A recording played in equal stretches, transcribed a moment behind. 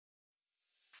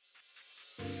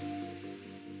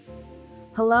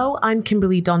Hello, I'm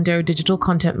Kimberly Dondo, Digital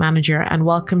Content Manager, and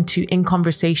welcome to In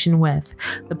Conversation With,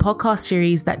 the podcast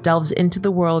series that delves into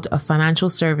the world of financial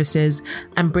services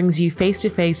and brings you face to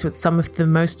face with some of the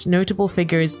most notable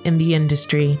figures in the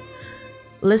industry.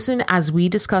 Listen as we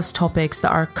discuss topics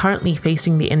that are currently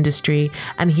facing the industry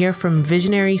and hear from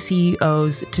visionary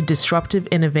CEOs to disruptive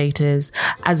innovators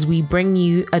as we bring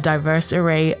you a diverse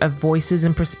array of voices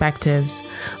and perspectives.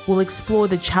 We'll explore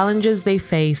the challenges they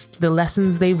faced, the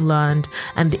lessons they've learned,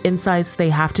 and the insights they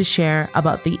have to share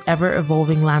about the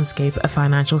ever-evolving landscape of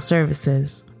financial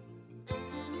services.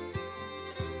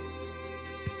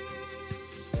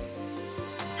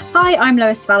 Hi, I'm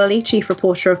Lois Vallely, Chief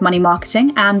Reporter of Money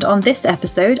Marketing, and on this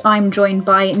episode, I'm joined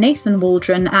by Nathan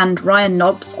Waldron and Ryan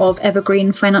Nobbs of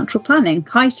Evergreen Financial Planning.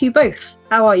 Hi to you both.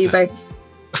 How are you both?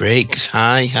 Great.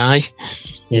 Hi.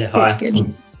 Yeah, hi.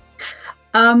 Good.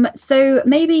 So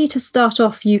maybe to start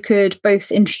off, you could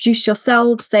both introduce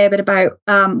yourselves, say a bit about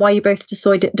why you both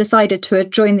decided to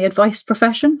join the advice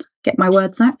profession. Get my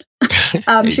words out.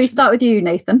 Should we start with you,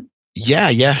 Nathan?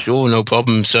 Yeah, sure, no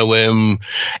problem. So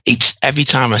it's every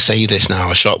time I say this now,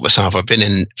 I shock myself. I've been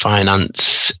in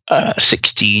finance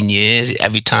 16 years.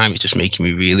 Every time it's just making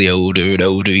me really older and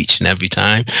older each and every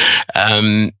time.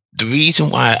 The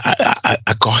reason why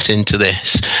I got into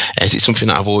this is it's something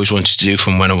that I've always wanted to do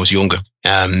from when I was younger.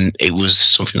 It was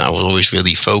something that I was always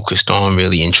really focused on,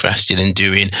 really interested in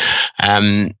doing.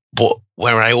 But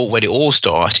where it all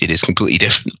started is completely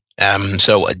different.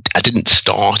 So I didn't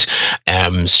start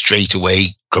straight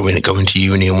away going to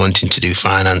uni and wanting to do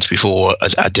finance. Before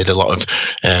I did a lot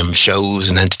of shows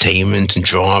and entertainment and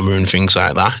drama and things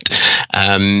like that.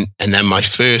 And then my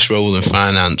first role in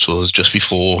finance was just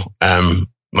before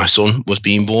my son was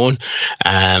being born,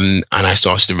 and I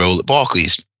started to role at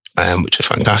Barclays. Which was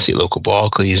fantastic, local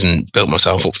Barclays, and built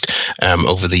myself up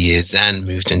over the years. Then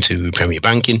moved into Premier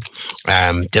Banking,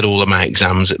 did all of my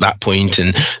exams at that point,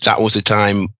 and that was the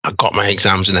time I got my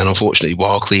exams. And then unfortunately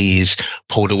Barclays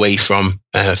pulled away from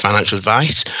financial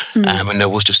advice, and there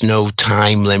was just no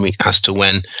time limit as to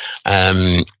when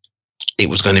it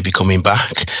was going to be coming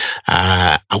back.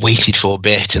 I waited for a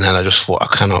bit, and then I just thought,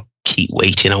 I cannot keep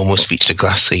waiting. I almost reached a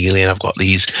glass ceiling. I've got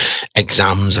these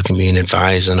exams, I can be an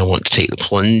advisor, and I want to take the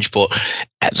plunge. But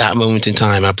at that moment in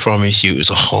time, I promise you, it was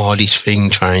the hardest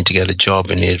thing trying to get a job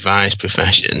in the advice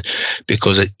profession,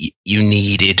 because you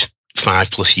needed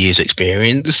 5+ years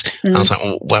experience. I was like,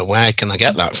 well, where can I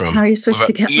get that from? How are you supposed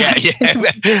to get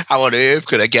that? Yeah. How on earth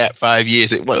could I get 5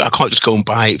 years? Well, I can't just go and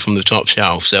buy it from the top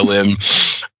shelf. So it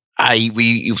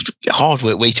was hard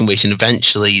work, waiting.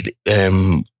 Eventually,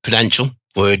 Prudential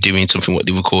were doing something what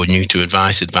they were called new to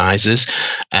advice advisors,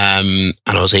 and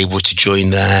I was able to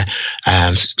join there.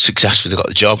 Successfully got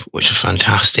the job, which was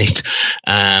fantastic.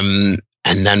 And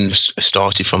then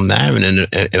started from there in an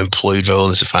employed role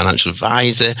as a financial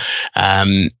advisor.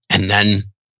 And then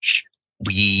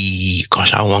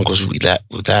how long was we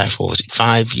there for? Was it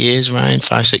 5 years, Ryan?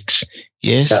 5-6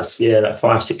 years? That's like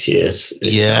 5-6 years.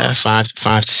 Yeah, 5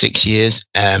 to 6 years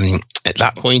at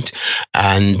that point.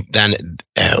 And then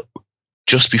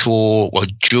just before,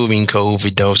 during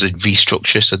COVID, there was a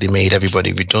restructure, so they made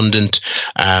everybody redundant.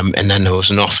 And then there was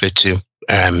an offer to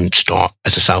start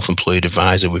as a self-employed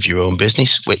advisor with your own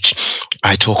business, which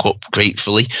I took up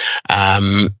gratefully.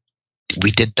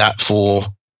 We did that for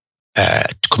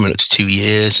coming up to 2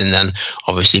 years, and then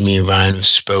obviously me and Ryan have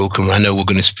spoken. I know we're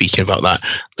going to speak about that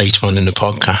later on in the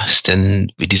podcast,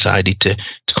 and we decided to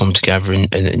come together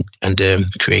and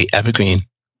create Evergreen.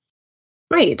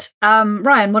 Great.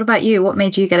 Ryan, what about you? What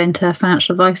made you get into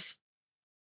financial advice?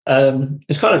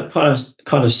 It's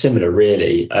kind of similar,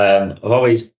 really. I've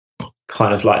always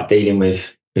kind of liked dealing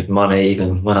with money,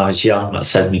 even when I was young. Like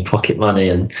saving me pocket money,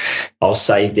 and I'll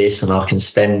save this and I can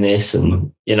spend this,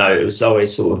 and it was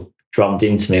always sort of drummed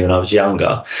into me when I was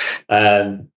younger.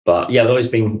 But yeah, I've always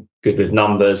been good with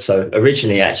numbers. So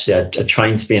originally, actually, I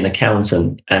trained to be an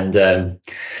accountant, and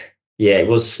it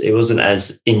wasn't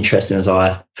as interesting as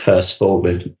I first thought.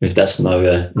 With that's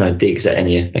no digs at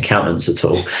any accountants at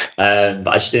all. But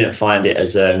I just didn't find it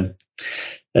as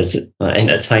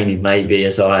entertaining maybe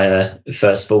as I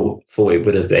first thought it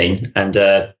would have been. And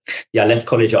I left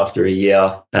college after a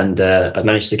year, and I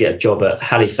managed to get a job at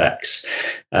Halifax.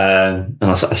 And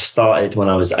I started when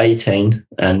I was 18,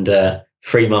 and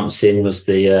 3 months in was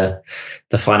the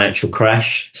financial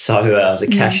crash. So I was a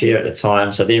cashier at the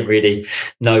time, so I didn't really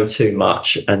know too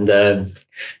much. And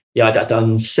I'd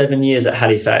done 7 years at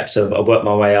Halifax. So I worked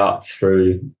my way up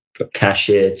through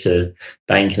cashier to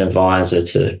banking advisor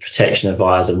to protection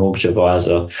advisor, mortgage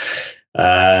advisor.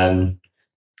 And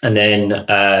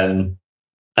then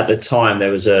at the time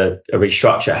there was a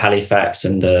restructure at Halifax,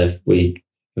 and we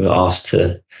were asked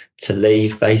to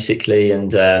leave basically,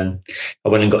 and I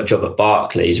went and got a job at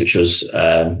Barclays, which was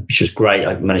great.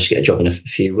 I managed to get a job in a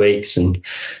few weeks, and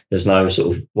there's no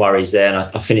sort of worries there.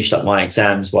 And I finished up my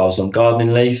exams while I was on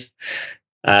gardening leave.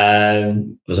 I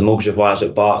was a mortgage advisor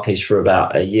at Barclays for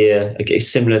about a year. It's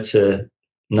similar to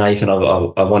Nathan.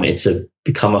 I wanted to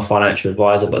become a financial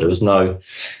advisor, but there's no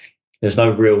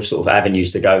real sort of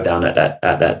avenues to go down at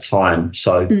that time.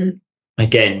 So.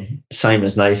 Again, same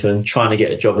as Nathan, trying to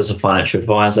get a job as a financial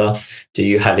advisor. Do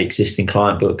you have existing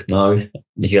client book? No. Do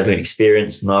you have any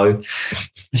experience? No.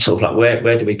 Sort of like,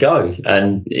 where do we go?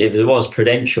 And it was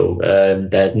Prudential.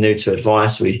 They're new to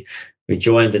advice. We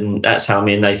joined, and that's how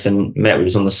me and Nathan met. We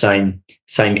was on the same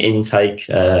intake,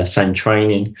 same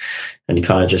training, and you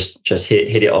kind of just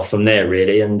hit it off from there,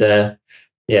 really. And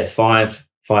 5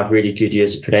 really good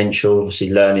years at Prudential, obviously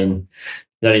learning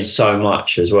so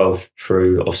much as well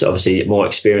through obviously more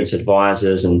experienced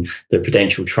advisors and the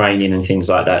Prudential training and things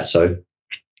like that. So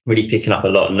really picking up a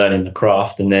lot and learning the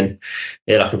craft, and then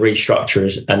like a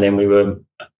restructure, and then we were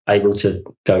able to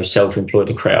go self-employed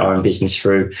and create our own business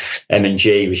through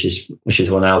M&G, which is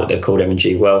well now what they're called,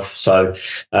 M&G Wealth. So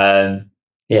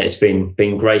it's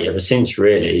been great ever since.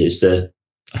 Really,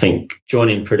 I think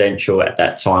joining Prudential at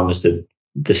that time was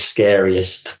the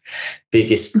scariest,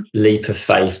 biggest leap of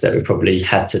faith that we probably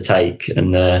had to take,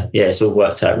 and it's all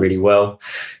worked out really well.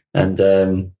 And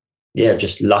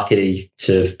just lucky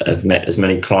to have met as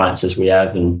many clients as we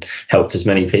have and helped as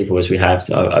many people as we have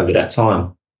over that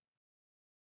time.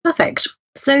 Perfect.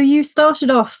 So you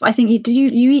started off, I think you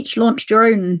each launched your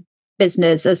own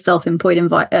business as self-employed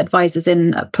advisors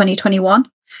in 2021.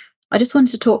 I just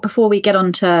wanted to talk, before we get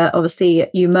on to obviously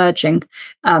you merging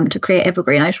to create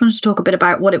Evergreen, I just wanted to talk a bit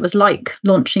about what it was like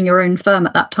launching your own firm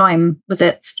at that time. Was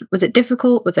it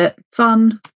difficult? Was it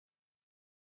fun?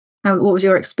 What was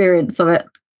your experience of it?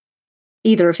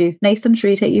 Either of you. Nathan, should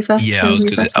we take you first? Yeah, I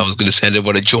was gonna say I don't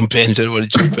want to jump in. I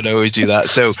always do that.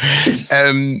 So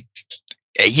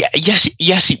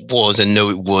yes, it was, and no,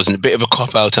 it wasn't. A bit of a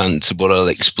cop-out answer, but I'll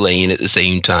explain at the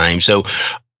same time. So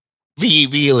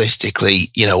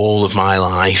realistically, all of my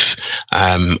life,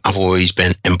 I've always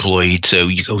been employed. So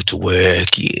you go to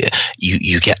work,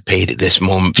 you get paid at this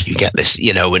month, you get this,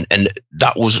 and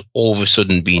that was all of a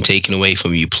sudden being taken away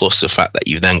from you. Plus the fact that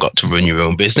you've then got to run your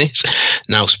own business.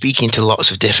 Now, speaking to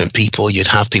lots of different people, you'd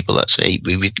have people that say,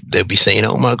 they'd be saying,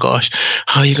 "Oh my gosh,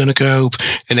 how are you going to cope?"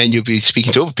 And then you'll be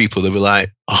speaking to other people that were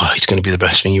like, "Oh, it's going to be the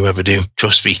best thing you ever do.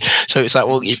 Trust me." So it's like,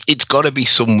 well, it's got to be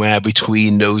somewhere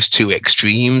between those two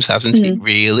extremes, hasn't it,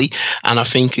 really? And I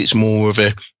think it's more of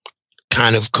a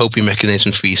kind of coping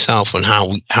mechanism for yourself on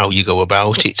how you go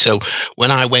about it. So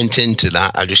when I went into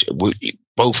that, I just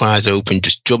both eyes open,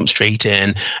 just jumped straight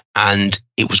in, and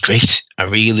it was great. I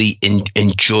really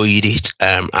enjoyed it.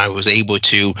 I was able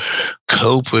to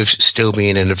cope with still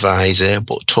being an advisor,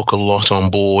 but took a lot on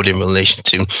board in relation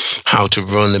to how to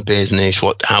run the business,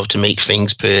 how to make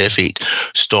things perfect,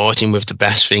 starting with the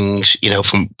best things,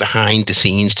 from behind the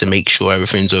scenes to make sure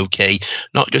everything's okay,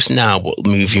 not just now, but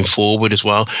moving forward as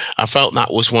well. I felt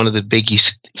that was one of the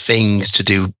biggest things to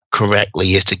do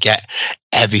correctly, is to get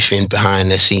everything behind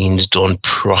the scenes done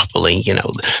properly.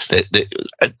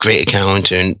 A great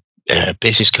accountant,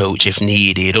 business coach if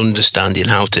needed, understanding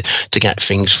how to get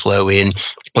things flowing,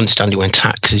 understanding when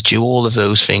tax is due, all of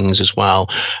those things as well.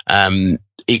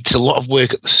 It's a lot of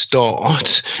work at the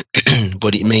start,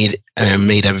 but it made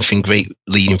everything great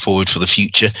leading forward for the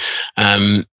future.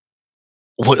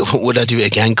 Would I do it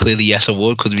again? Clearly, yes, I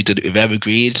would, because we did it with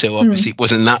Evergreen. So obviously it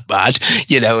wasn't that bad,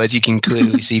 as you can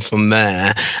clearly see from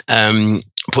there.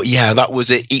 But yeah, that was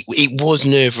it. It was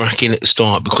nerve-wracking at the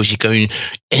start, because you're going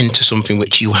into something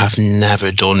which you have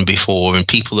never done before, and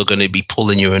people are going to be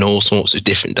pulling you in all sorts of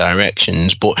different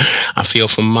directions. But I feel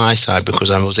from my side,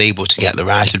 because I was able to get the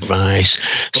right advice,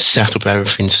 set up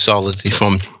everything solidly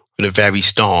from the very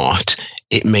start,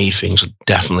 it made things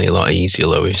definitely a lot easier,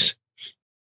 Lois.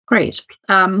 Great.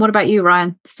 What about you,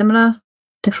 Ryan? Similar?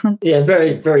 Different? Yeah,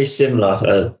 very, very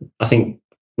similar. I think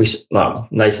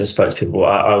Nathan spoke to people.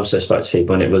 I also spoke to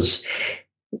people, and it was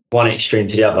one extreme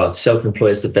to the other.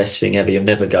 Self-employed is the best thing ever. You'll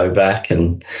never go back.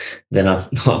 And then I've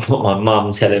got my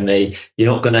mum telling me,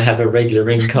 "You're not going to have a regular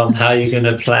income. How are you going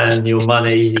to plan your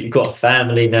money? You've got a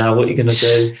family now. What are you going to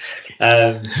do?"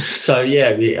 I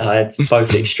had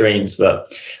both extremes.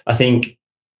 But I think,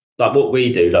 like what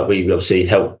we do, like we obviously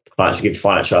help clients, we give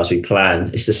financial advice, we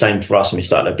plan. It's the same for us when we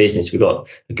started a business. We've got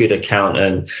a good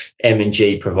accountant.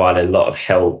 M&G provided a lot of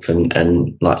help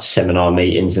and like seminar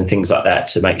meetings and things like that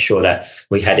to make sure that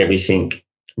we had everything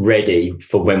ready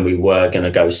for when we were going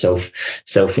to go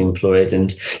self-employed.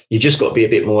 And you just got to be a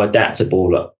bit more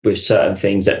adaptable with certain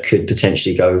things that could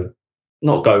potentially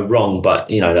not go wrong, but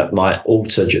that might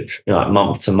alter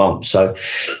month to month. So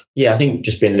I think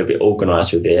just being a little bit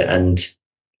organized with it, and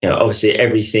obviously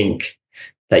everything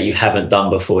that you haven't done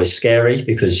before is scary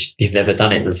because you've never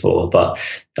done it before. But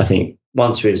I think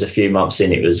once we was a few months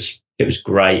in, it was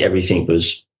great. Everything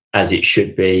was as it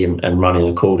should be and running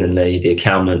accordingly. The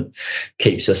accountant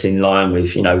keeps us in line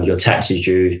with, your tax is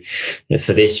due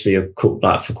for this,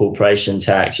 for corporation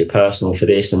tax, your personal for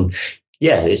this. And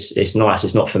it's nice.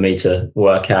 It's not for me to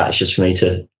work out. It's just for me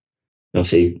to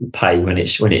obviously pay when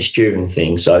it's due and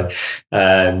things. So,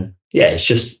 it's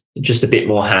just a bit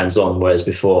more hands-on, whereas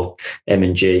before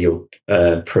M&G or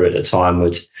Prue at the time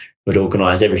would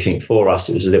organise everything for us.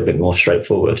 It was a little bit more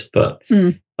straightforward, but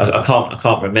I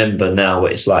can't remember now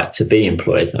what it's like to be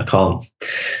employed. I can't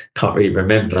really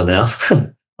remember now.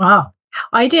 Wow.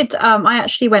 I did. I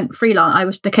actually went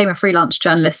freelance. Became a freelance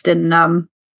journalist in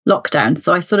lockdown.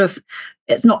 So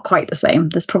it's not quite the same.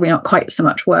 There's probably not quite so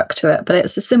much work to it, but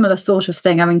it's a similar sort of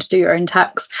thing, having to do your own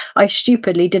tax. I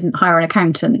stupidly didn't hire an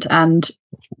accountant, and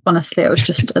honestly, it was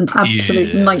just an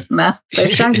absolute nightmare. So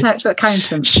shout out to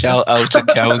accountants. Shout out to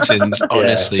accountants,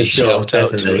 honestly. Shout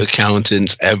out to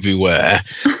accountants everywhere.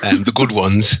 The good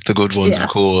ones, of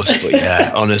course.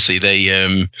 But honestly,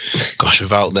 they,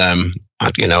 without them,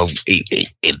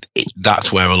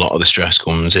 that's where a lot of the stress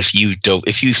comes. If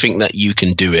you think that you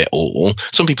can do it all,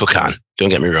 some people can, don't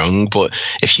get me wrong, but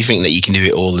if you think that you can do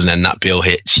it all and then that bill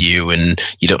hits you and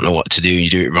you don't know what to do,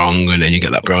 you do it wrong, and then you get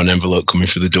that brown envelope coming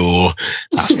through the door,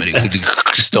 that's when it could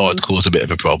start to cause a bit of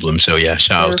a problem. So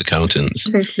shout out to accountants.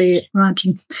 Totally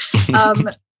imagine.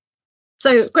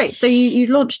 So great. So you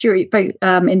launched your both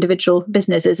individual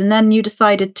businesses, and then you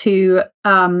decided to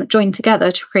join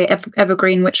together to create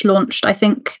Evergreen, which launched, I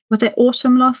think, was it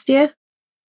autumn last year?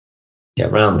 Yeah,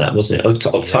 around that, wasn't it?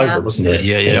 October, wasn't it?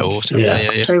 Yeah, autumn. Yeah.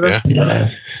 October. Yeah.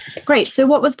 Great. So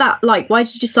what was that like? Why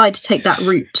did you decide to take that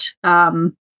route?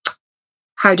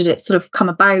 How did it sort of come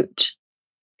about?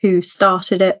 Who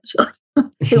started it?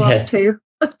 Who asked who?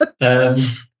 I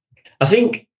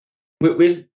think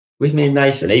with me and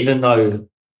Nathan, even though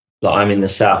I'm in the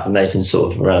south and Nathan's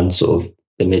sort of around sort of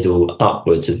the middle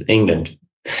upwards of England,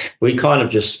 we kind of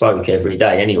just spoke every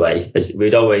day anyway.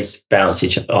 We'd always bounce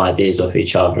ideas off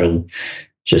each other and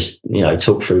just,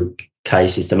 talk through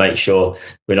cases to make sure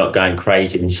we're not going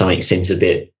crazy when something seems a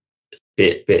bit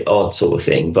odd sort of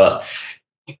thing. But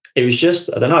it was just,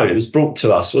 I don't know, it was brought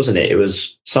to us, wasn't it? It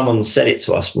was, someone said it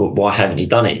to us, well, why haven't you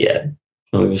done it yet?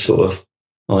 And we were sort of,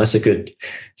 it's a good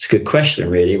question,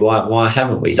 really. Why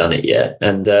haven't we done it yet?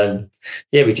 And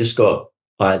we just got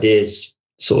ideas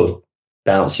sort of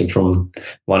bouncing from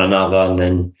one another, and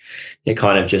then it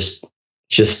kind of just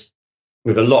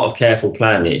with a lot of careful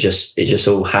planning, it just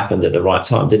all happened at the right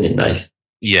time, didn't it, Nath?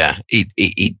 Yeah,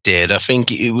 it did. I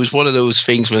think it was one of those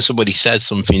things when somebody says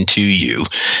something to you,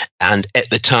 and at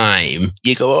the time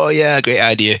you go, "Oh yeah, great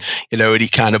idea," and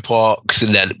it kind of parks,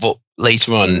 and then but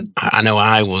later on, I know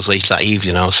I was later that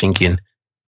evening, I was thinking,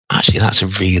 actually, that's a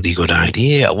really good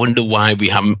idea. I wonder why we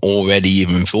haven't already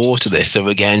even thought of this. So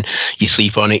again, you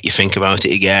sleep on it, you think about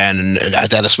it again, and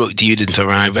then I spoke to you, didn't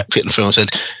I? I picked the phone and said,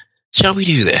 shall we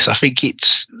do this? I think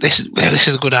this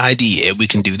is a good idea. We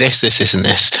can do this, and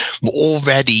this. We're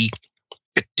already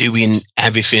doing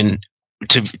everything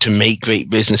to make great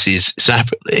businesses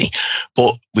separately,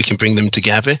 but we can bring them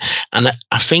together. And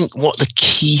I think what the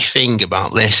key thing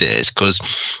about this is, because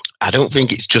I don't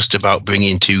think it's just about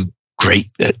bringing two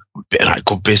great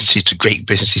good businesses to great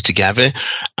businesses together.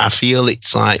 I feel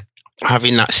it's like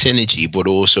having that synergy, but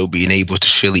also being able to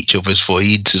fill each other's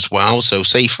voids as well. So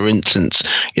say, for instance,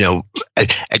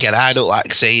 again, I don't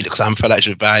like saying it because I'm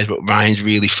financial advisor, but Ryan's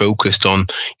really focused on,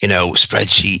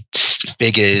 spreadsheets,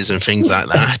 figures and things like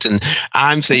that. And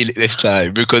I'm saying it this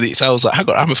time because it sounds like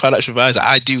I'm a financial advisor.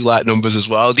 I do like numbers as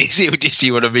well. Do you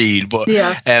see what I mean? But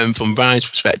from Ryan's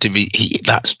perspective,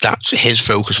 that's his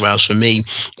focus. Whereas for me,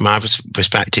 my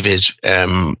perspective is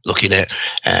looking at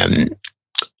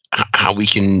how we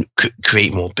can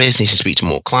create more business and speak to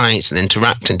more clients and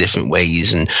interact in different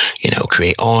ways, and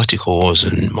create articles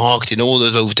and marketing, all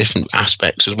those different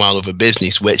aspects as well of a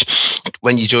business, which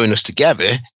when you join us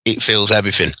together, it fills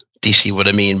everything. Do you see what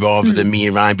I mean? Rather than me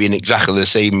and Ryan being exactly the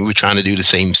same, we're trying to do the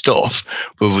same stuff.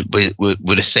 We're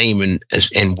the same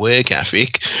in work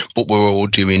ethic, but we're all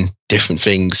doing different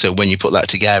things. So when you put that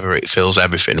together, it fills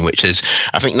everything, which is,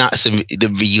 I think that's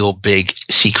the real big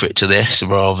secret to this,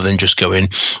 rather than just going,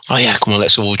 oh yeah, come on,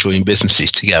 let's all join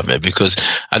businesses together, because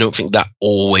I don't think that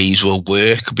always will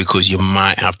work, because you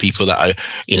might have people that are,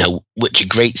 which are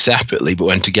great separately, but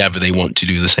when together they want to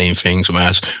do the same things.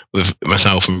 Whereas with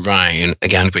myself and Ryan,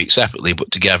 again, great separately, but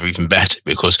together even better,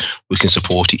 because we can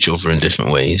support each other in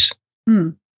different ways.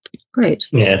 Great.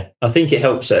 Yeah, I think it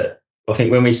helps that. I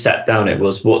think when we sat down, it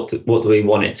was what do we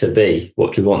want it to be?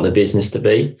 What do we want the business to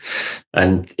be?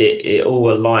 And it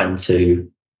all aligned to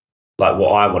like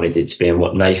what I wanted it to be and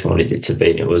what Nathan wanted it to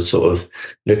be. And it was sort of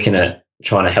looking at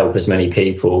trying to help as many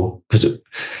people, because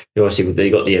obviously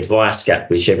you got the advice gap,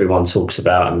 which everyone talks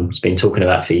about and has been talking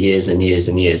about for years and years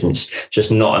and years. And it's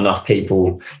just not enough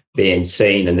people being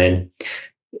seen. And then,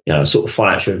 sort of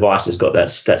financial advice has got that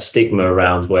stigma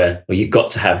around where, well, you've got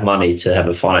to have money to have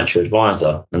a financial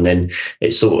advisor. And then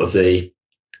it's sort of the,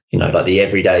 like the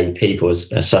everyday people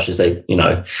as such as they,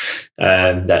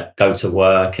 that go to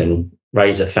work and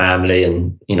raise a family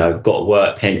and, got a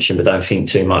work pension, but don't think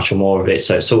too much or more of it.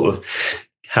 So it's sort of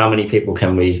how many people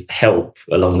can we help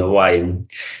along the way, and,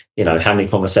 how many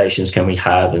conversations can we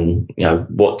have, and,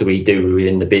 what do we do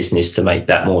within the business to make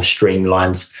that more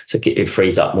streamlined, so it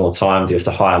frees up more time? Do you have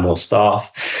to hire more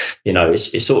staff?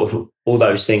 It's sort of all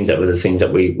those things that were the things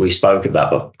that we spoke about,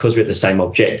 but because we had the same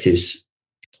objectives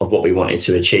of what we wanted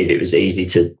to achieve, it was easy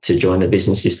to join the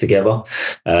businesses together.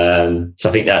 So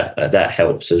I think that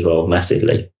helps as well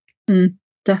massively.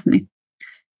 Definitely.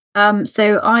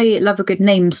 So I love a good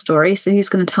name story. So who's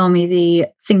going to tell me the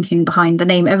thinking behind the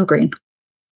name Evergreen?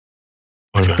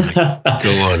 All right, go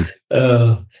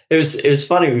on. It was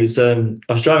funny. It was I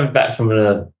was driving back from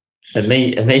a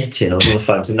meeting. I was on the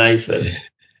phone to Nathan. And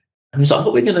I was like,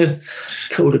 "What are we going to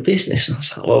call the business?" And I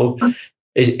was like, "Well,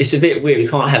 it's a bit weird. We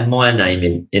can't have my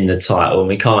name in the title, and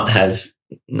we can't have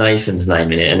Nathan's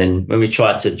name in it." And then when we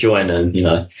tried to join them,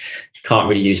 can't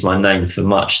really use my name for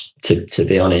much, to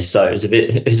be honest. So it was a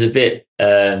bit.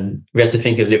 We had to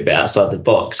think a little bit outside the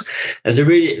box. It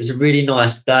was a really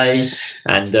nice day,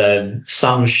 and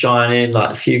sun was shining, like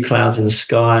a few clouds in the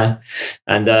sky.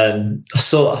 And I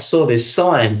saw this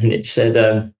sign, and it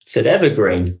said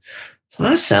Evergreen.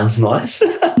 Well, that sounds nice.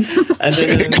 and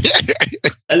then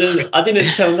I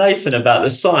didn't tell Nathan about the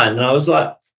sign, and I was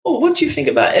like, "Oh, what do you think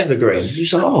about Evergreen?" He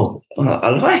was like, "Oh, I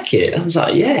like it." I was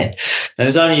like, "Yeah." And it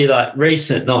was only like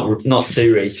recent, not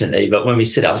too recently, but when we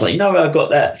said it, I was like, "You know where I got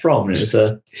that from?" And it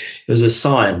was a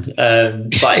sign,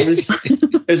 but it was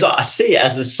like I see it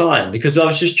as a sign because I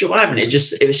was just driving. It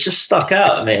was just stuck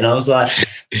out at me, and I was like,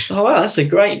 "Oh wow, that's a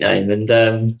great name." And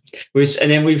then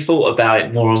we thought about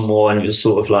it more and more, and it was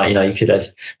sort of like, you could have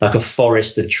like a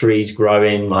forest of trees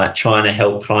growing, like trying to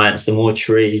help clients. The more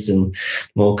trees and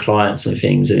more clients and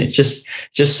things, and it just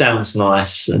sounds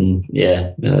nice. And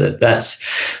yeah,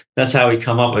 that's how we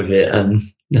come up with it, and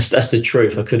that's the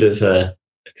truth. I could have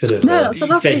no, that's a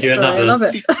lovely fed you story. I love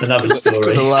it. another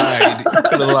story. Could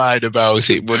have lied about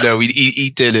it, but no, he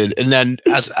didn't. And then,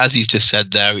 as he's just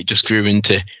said there, it just grew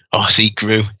into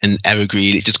grew and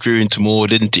Evergreen. It just grew into more,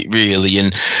 didn't it? Really,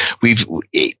 and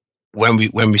when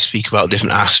we speak about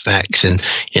different aspects and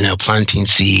planting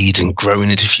seeds and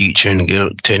growing into the future and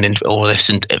turning into all this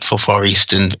and for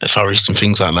forest and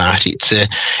things like that,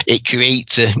 it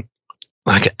creates a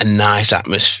nice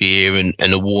atmosphere and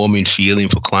a warming feeling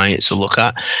for clients to look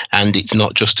at. And it's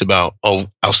not just about, oh,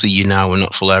 I'll see you now and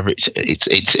not forever.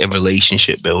 It's a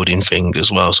relationship building thing as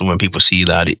well. So when people see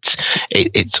that,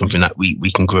 it's something that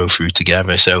we can grow through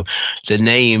together. So the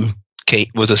name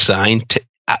was a sign.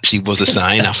 Actually was a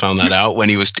sign. I found that out when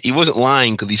he wasn't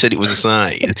lying because he said it was a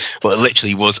sign, but it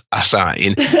literally was a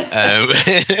sign.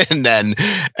 And then,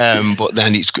 but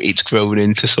then it's grown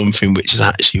into something which is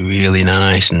actually really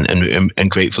nice and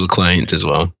great for the client as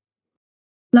well.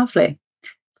 Lovely.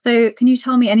 So, can you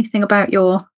tell me anything about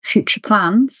your future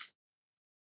plans?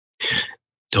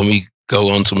 Don't we go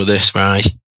on some of this, right?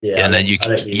 Yeah, and then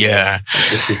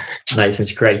this is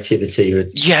Nathan's creativity. He'll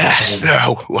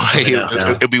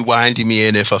be winding me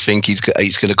in if I think he's going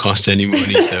to cost any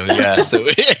money. So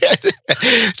yeah,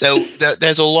 so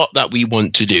there's a lot that we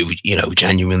want to do,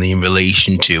 genuinely in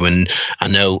relation to. And I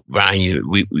know, Ryan,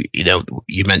 we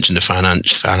you mentioned the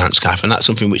finance gap, and that's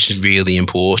something which is really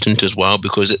important as well,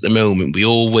 because at the moment we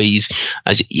always,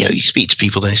 as you speak to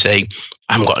people, they say,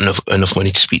 I haven't got enough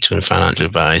money to speak to a financial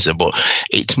advisor, but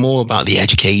it's more about the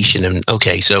education. And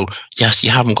okay, so yes, you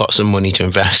haven't got some money to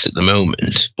invest at the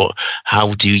moment, but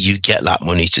how do you get that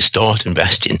money to start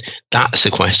investing? That's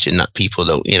a question that people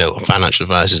don't, financial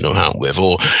advisors don't help with.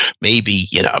 Or maybe,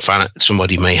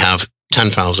 somebody may have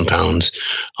 £10,000.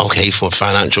 Okay, for a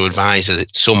financial advisor,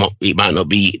 it might not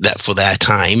be that for their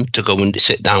time to go and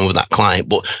sit down with that client,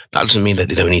 but that doesn't mean that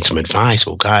they don't need some advice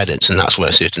or guidance. And that's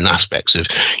where certain aspects of,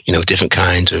 different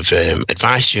kinds of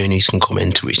advice journeys can come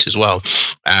into it as well.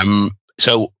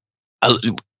 So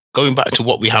going back to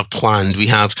what we have planned, we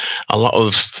have a lot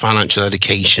of financial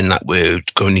education that we're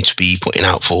going to be putting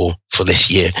out for this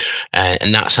year.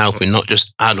 And that's helping not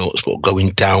just adults, but going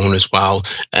down as well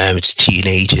to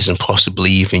teenagers and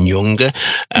possibly even younger,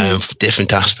 for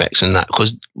different aspects and that.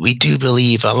 Because we do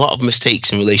believe a lot of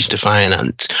mistakes in relation to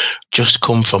finance just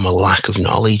come from a lack of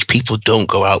knowledge. People don't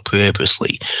go out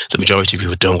purposely. The majority of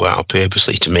people don't go out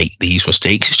purposely to make these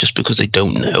mistakes. It's just because they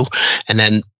don't know. And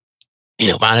then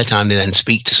by the time they then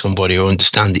speak to somebody or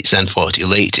understand, it's then far too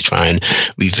late to try and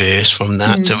reverse from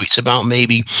that. So it's about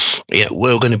maybe,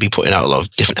 we're going to be putting out a lot of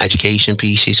different education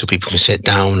pieces so people can sit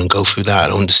down and go through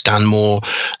that and understand more.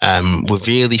 We're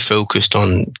really focused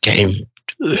on getting,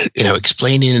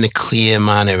 explaining in a clear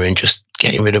manner and just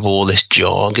getting rid of all this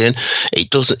jargon.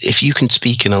 If you can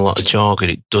speak in a lot of jargon,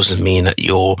 it doesn't mean that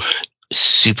you're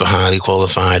super highly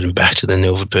qualified and better than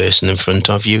the other person in front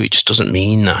of you. It just doesn't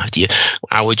mean that.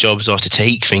 Our jobs are to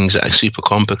take things that are super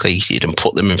complicated and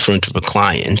put them in front of a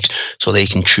client so they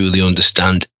can truly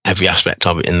understand every aspect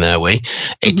of it in their way.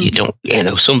 You don't,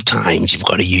 sometimes you've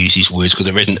got to use these words because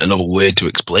there isn't another word to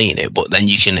explain it, but then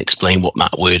you can explain what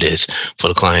that word is for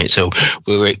the client. So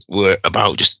we're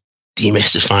about just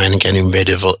demystifying and getting rid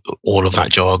of all of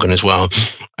that jargon as well.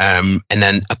 And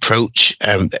then approach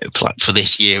for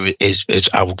this year is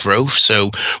our growth.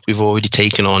 So we've already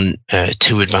taken on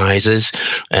 2 advisors,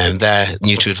 and they're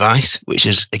new to advice, which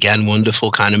is again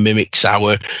wonderful. Kind of mimics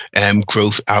our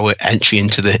growth, our entry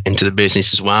into the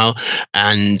business as well.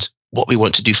 And what we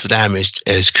want to do for them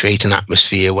is create an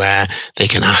atmosphere where they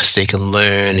can ask, they can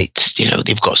learn. It's,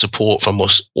 they've got support from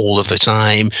us all of the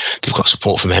time. They've got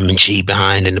support from M&G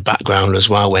behind in the background as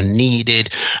well when needed.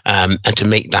 And to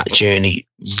make that journey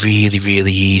really,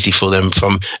 really easy for them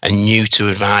from a new to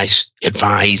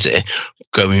advisor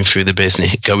going through the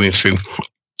business, going through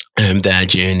their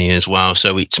journey as well.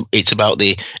 So it's about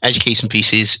the education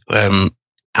pieces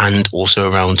and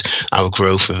also around our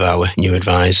growth of our new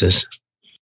advisors.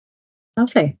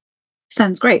 Lovely.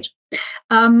 Sounds great.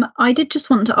 I did just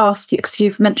want to ask you, because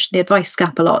you've mentioned the advice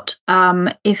gap a lot,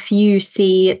 if you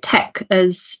see tech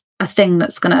as a thing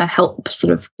that's going to help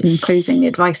sort of in closing the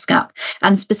advice gap.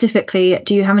 And specifically,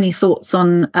 do you have any thoughts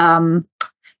on,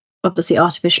 obviously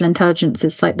artificial intelligence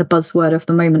is like the buzzword of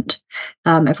the moment.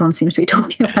 Everyone seems to be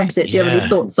talking about it. Do you have any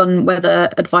thoughts on whether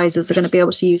advisors are going to be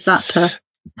able to use that to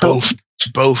help?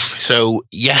 Both. So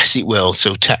yes, it will.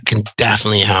 So tech can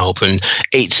definitely help, and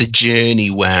it's a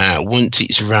journey where once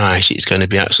it's right, it's going to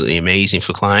be absolutely amazing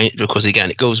for clients. Because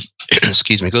again, it goes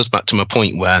back to my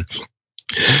point where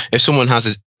if someone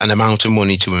has an amount of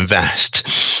money to invest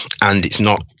and it's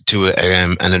not to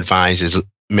an advisor's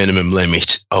minimum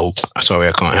limit, oh, sorry,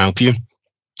 I can't help you.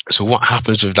 So what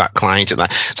happens with that client?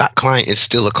 That client is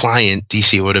still a client. Do you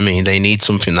see what I mean? They need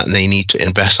something that they need to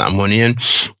invest that money in.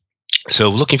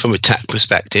 So looking from a tech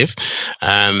perspective,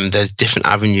 there's different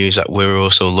avenues that we're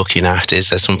also looking at. Is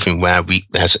there something where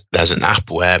there's an app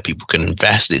where people can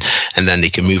invest it and then they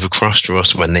can move across to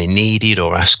us when they need it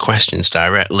or ask questions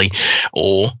directly,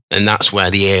 and that's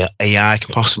where the AI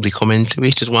can possibly come into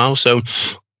it as well. So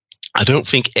I don't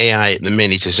think AI at the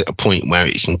minute is at a point where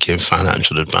it can give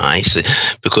financial advice,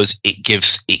 because it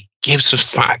gives the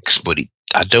facts, but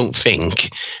I don't think,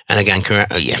 and again,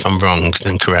 if I'm wrong,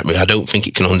 then correct me, I don't think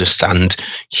it can understand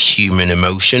human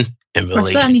emotion. I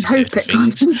certainly hope it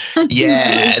can't.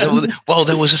 Yeah. Well,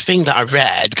 there was a thing that I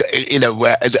read,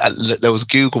 where there was a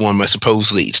Google one where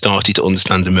supposedly it started to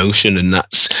understand emotion, and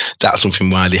that's something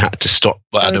why they had to stop.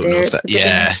 But I don't know if that.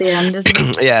 Yeah. End,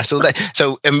 isn't it? Yeah. So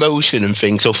emotion and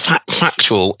things. So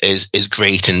factual is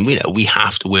great, and we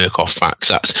have to work off facts.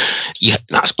 That's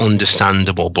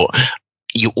understandable, but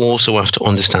you also have to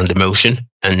understand emotion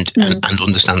and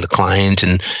understand the client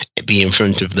and be in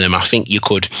front of them. I think you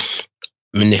could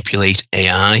manipulate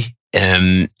AI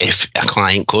if a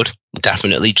client could,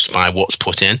 definitely, just by what's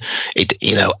put in it,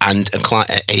 and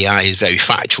AI is very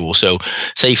factual. So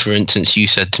say for instance you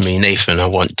said to me, Nathan, I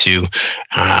want to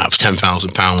have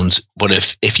 £10,000,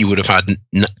 but if you would have had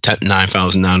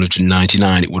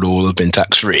 9,999, it would all have been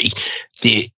tax free.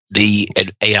 The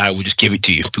AI will just give it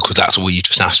to you because that's what you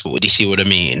just asked for. Do you see what I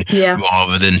mean? Yeah.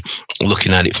 Rather than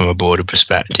looking at it from a broader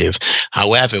perspective.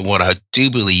 However, what I do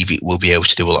believe it will be able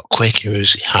to do a lot quicker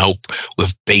is help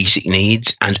with basic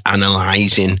needs and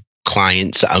analysing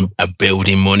clients that are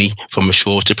building money from a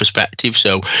shorter perspective.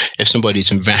 So if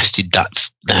somebody's invested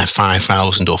their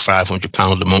 £5,000 or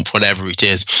 £500 a month, whatever it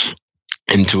is,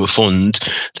 into a fund,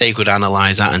 they could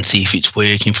analyze that and see if it's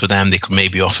working for them. They could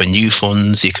maybe offer new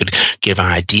funds, they could give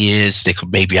ideas, they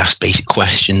could maybe ask basic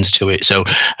questions to it. So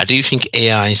I do think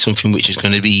AI is something which is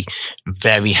going to be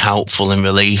very helpful in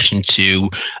relation to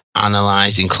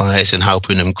analyzing clients and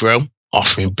helping them grow,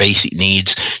 offering basic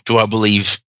needs. Do I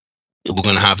believe we're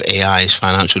going to have AI as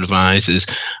financial advisors?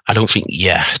 I don't think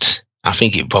yet. I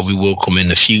think it probably will come in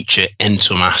the future in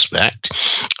some aspect,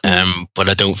 but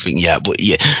I don't think yet. But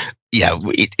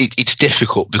it's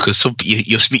difficult because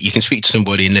you can speak to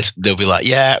somebody and they'll be like,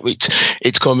 yeah,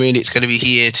 it's coming, it's going to be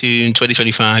here too in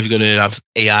 2025. You're going to have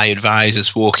AI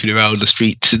advisors walking around the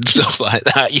streets and stuff like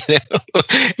that.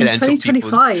 In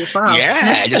 2025, wow. Yeah,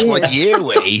 next just year. 1 year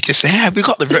away. Just we've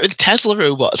got the Tesla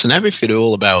robots and everything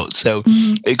all about. So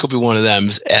it could be one of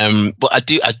them. But I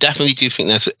definitely do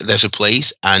think there's a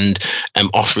place, and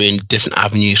offering different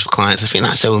avenues for clients. I think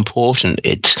that's so important.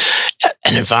 It's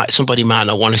somebody might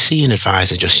not want to see an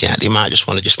advisor just yet. They might just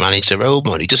want to just manage their own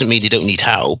money. It doesn't mean they don't need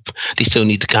help. They still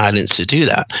need the guidance to do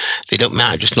that. They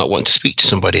might just not want to speak to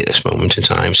somebody at this moment in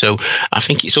time. So I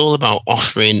think it's all about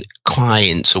offering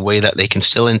clients a way that they can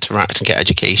still interact and get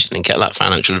education and get that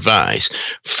financial advice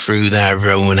through their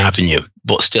own avenue,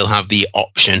 but still have the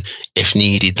option, if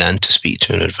needed, then to speak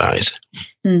to an advisor.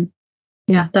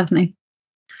 Yeah, definitely.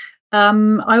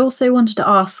 I also wanted to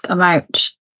ask about,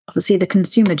 obviously, the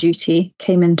Consumer Duty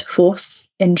came into force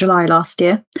in July last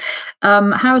year.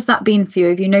 How has that been for you?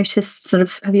 Have you noticed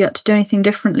have you had to do anything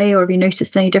differently, or have you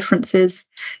noticed any differences?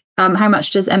 How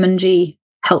much does M&G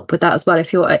help with that as well?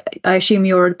 I assume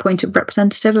you're an appointed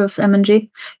representative of M&G.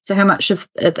 So how much of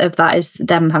that is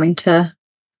them having to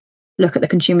look at the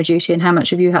Consumer Duty, and how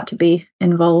much have you had to be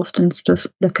involved and sort of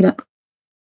look at it?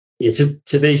 Yeah,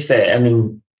 to be fair,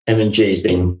 M&G has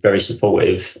been very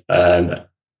supportive.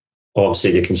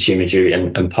 Obviously, the Consumer Duty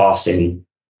and passing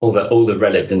all the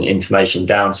relevant information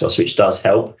down to us, which does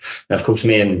help. And of course,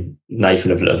 me and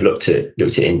Nathan have looked at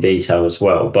it in detail as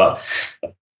well. But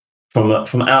from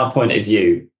our point of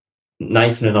view,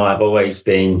 Nathan and I have always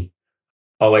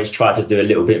tried to do a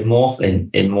little bit more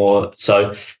in more.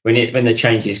 So when the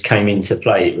changes came into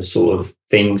play, it was sort of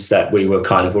things that we were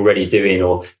kind of already doing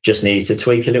or just needed to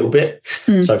tweak a little bit.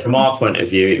 So from our point of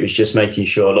view, it was just making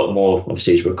sure a lot more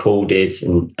obviously is recorded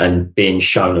and being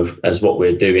shown as what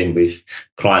we're doing with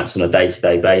clients on a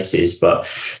day-to-day basis. But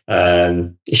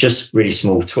it's just really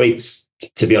small tweaks,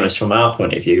 to be honest. From our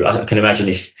point of view, I can imagine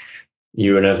if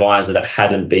you were an advisor that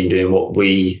hadn't been doing what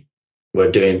we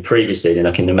were doing previously, then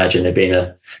I can imagine there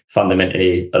being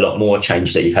fundamentally a lot more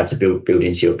changes that you've had to build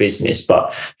into your business.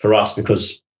 But for us,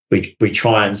 because we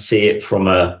try and see it from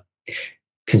a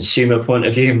consumer point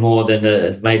of view more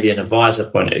than maybe an advisor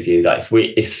point of view. Like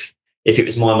if it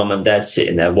was my mum and dad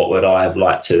sitting there, what would I have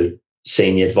liked to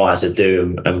seen the advisor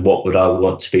do, and what would I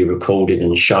want to be recorded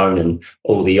and shown, and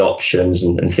all the options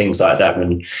and things like that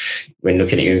when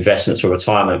looking at your investments or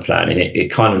retirement planning.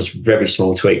 It kind of was very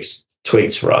small tweaks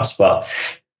for us. But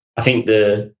I think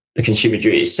the Consumer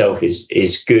Duty itself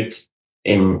is good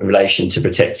in relation to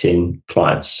protecting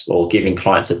clients or giving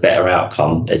clients a better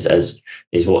outcome is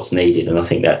what's needed. And I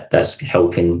think that's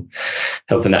helping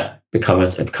that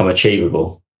become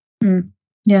achievable.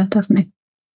 Yeah, definitely.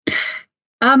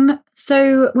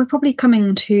 So we're probably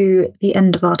coming to the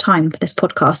end of our time for this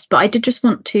podcast, but I did just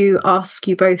want to ask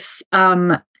you both,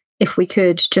 if we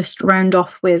could just round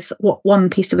off with what one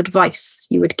piece of advice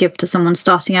you would give to someone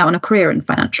starting out on a career in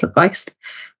financial advice.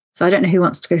 So I don't know who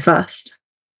wants to go first.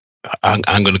 I'm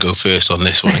going to go first on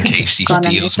this one in case he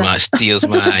steals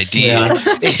my idea.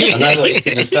 Yeah, I know what he's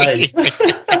going to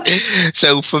say.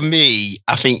 So for me,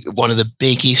 I think one of the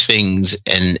biggest things,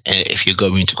 and if you're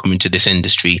going to come into this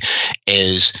industry,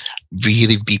 is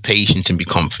really be patient and be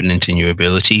confident in your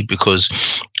ability, because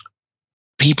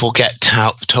people get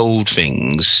told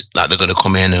things like they're going to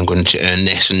come in and going to earn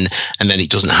this, and then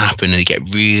it doesn't happen, and they get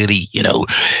really,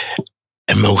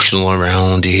 emotional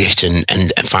around it and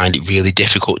find it really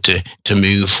difficult to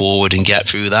move forward and get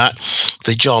through that.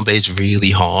 The job is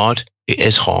really hard. It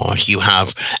is hard. You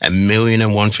have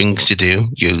 1,000,001 things to do.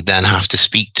 You then have to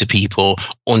speak to people,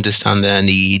 understand their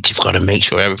needs. You've got to make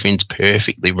sure everything's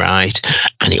perfectly right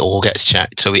and it all gets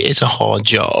checked. So it is a hard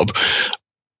job.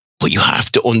 But you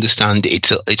have to understand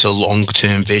it's a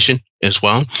long-term vision as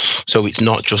well. So it's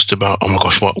not just about, oh my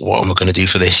gosh, what am I going to do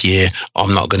for this year?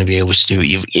 I'm not going to be able to do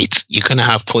it. You're going to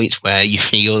have points where you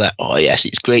feel that, oh yes,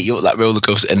 it's great, you're at that roller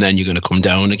coaster, and then you're going to come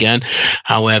down again.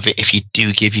 However, if you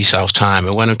do give yourself time,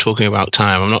 and when I'm talking about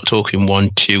time, I'm not talking 1,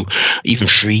 2, even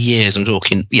 3 years. I'm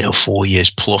talking 4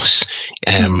 years plus,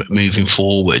 moving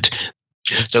forward.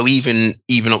 So even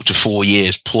up to 4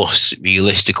 years plus,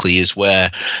 realistically, is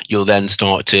where you'll then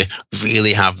start to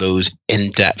really have those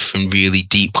in-depth and really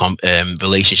deep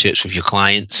relationships with your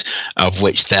clients, of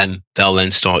which then they'll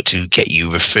then start to get you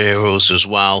referrals as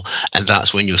well. And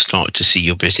that's when you'll start to see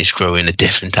your business grow in a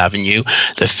different avenue.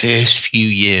 The first few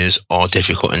years are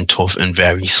difficult and tough and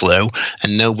very slow,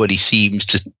 and nobody seems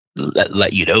to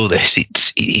let you know this.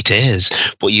 It is,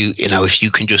 but if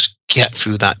you can just get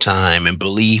through that time and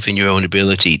believe in your own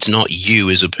ability, it's not you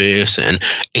as a person,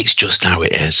 it's just how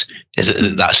it is.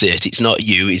 That's it. It's not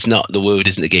you. It's not, the world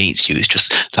isn't against you. It's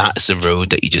just, that's the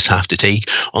road that you just have to take,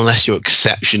 unless you're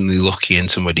exceptionally lucky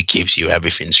and somebody gives you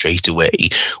everything straight away,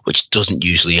 which doesn't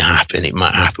usually happen. It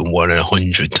might happen 1 in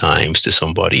 100 times to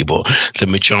somebody, but the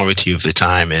majority of the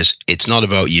time it's not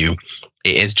about you.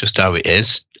 It is just how it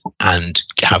is. And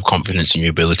have confidence in your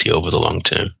ability over the long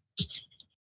term.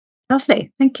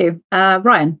 Lovely, thank you,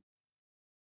 Ryan.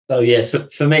 So yeah,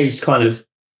 for me, it's kind of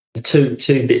the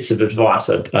two bits of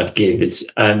advice I'd give. It's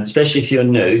especially if you're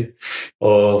new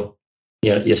or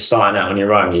you're starting out on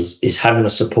your own, is having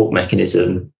a support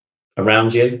mechanism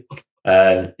around you.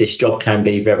 This job can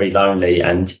be very lonely,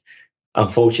 and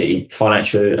unfortunately,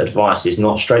 financial advice is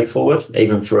not straightforward,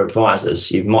 even for advisors.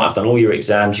 You might have done all your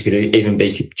exams, you could even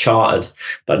be chartered,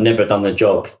 but never done the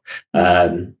job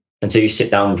until you sit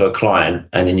down with a client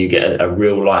and then you get a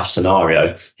real life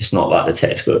scenario. It's not like the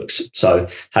textbooks. So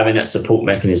having that support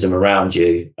mechanism around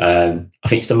you, I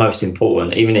think it's the most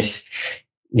important. Even if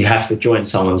you have to join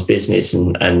someone's business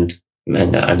and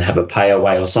have a pay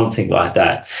away or something like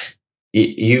that,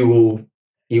 you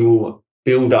will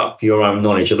build up your own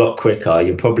knowledge a lot quicker.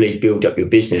 You'll probably build up your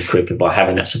business quicker by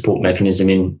having that support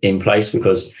mechanism in place,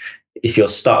 because if you're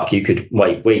stuck, you could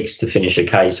wait weeks to finish a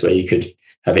case where you could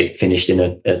have it finished in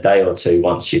a day or two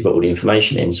once you've got all the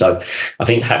information in. So I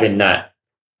think having that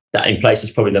in place is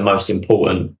probably the most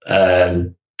important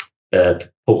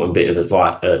important bit of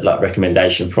advice, like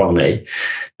recommendation from me.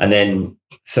 And then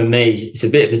for me, it's a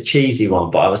bit of a cheesy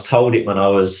one, but I was told it when I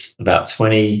was about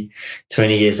 20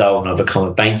 years old, and I became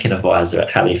a banking advisor at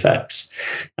Halifax.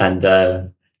 And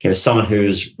it was someone who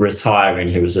was retiring,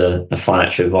 who was a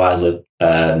financial advisor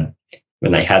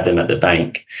when they had them at the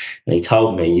bank. And he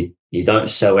told me, you don't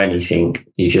sell anything,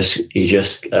 you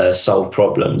just solve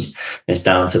problems. It's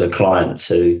down to the client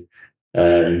to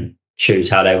choose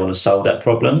how they want to solve that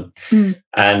problem.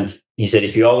 And he said,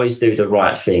 if you always do the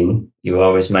right thing, you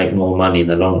always make more money in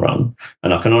the long run.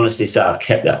 And I can honestly say I've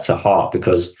kept that to heart,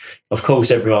 because of course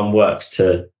everyone works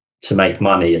to make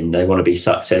money and they want to be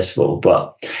successful,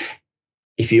 but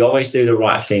if you always do the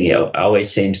right thing, it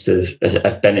always seems to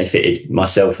have benefited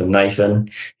myself and Nathan.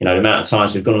 The amount of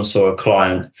times we've gone and saw a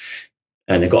client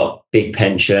and they've got a big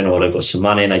pension or they've got some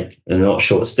money and they're not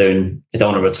sure what to do, and they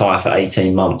don't want to retire for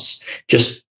 18 months.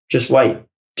 Just wait.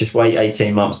 Just wait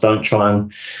 18 months. Don't try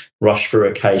and rush through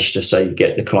a case just so you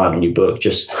get the client on your book.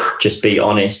 Just be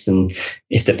honest. And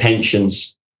if the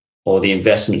pensions or the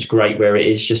investment's great where it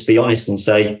is, just be honest and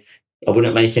say, I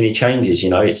wouldn't make any changes.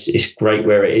 It's great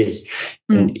where it is.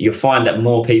 And you'll find that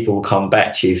more people will come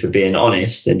back to you for being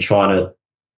honest than trying to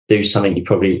do something you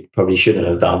probably shouldn't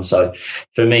have done. So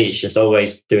for me, it's just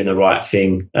always doing the right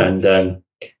thing. And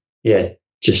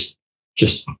just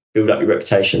build up your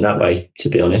reputation that way, to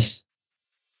be honest.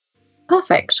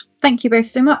 Perfect. Thank you both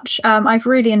so much. I've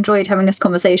really enjoyed having this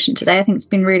conversation today. I think it's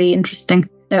been really interesting.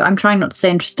 No, I'm trying not to say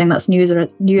interesting. That's New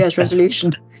Year's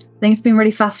resolution. I think it's been really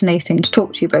fascinating to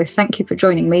talk to you both. Thank you for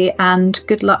joining me, and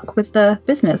good luck with the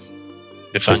business.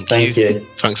 Thank you.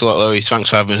 Thanks a lot, Louise.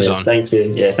 Thanks for having us on. Thank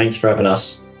you. Yeah, thank you for having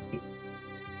us.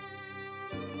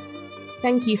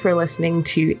 Thank you for listening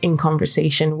to In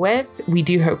Conversation With. We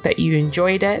do hope that you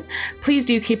enjoyed it. Please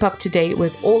do keep up to date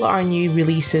with all our new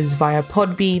releases via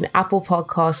Podbean, Apple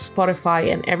Podcasts,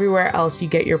 Spotify, and everywhere else you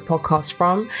get your podcasts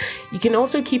from. You can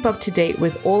also keep up to date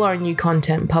with all our new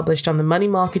content published on the Money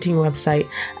Marketing website,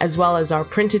 as well as our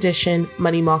print edition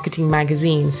Money Marketing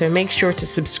magazine. So make sure to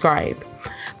subscribe.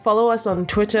 Follow us on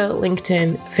Twitter,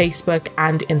 LinkedIn, Facebook,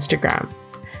 and Instagram.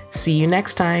 See you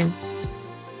next time.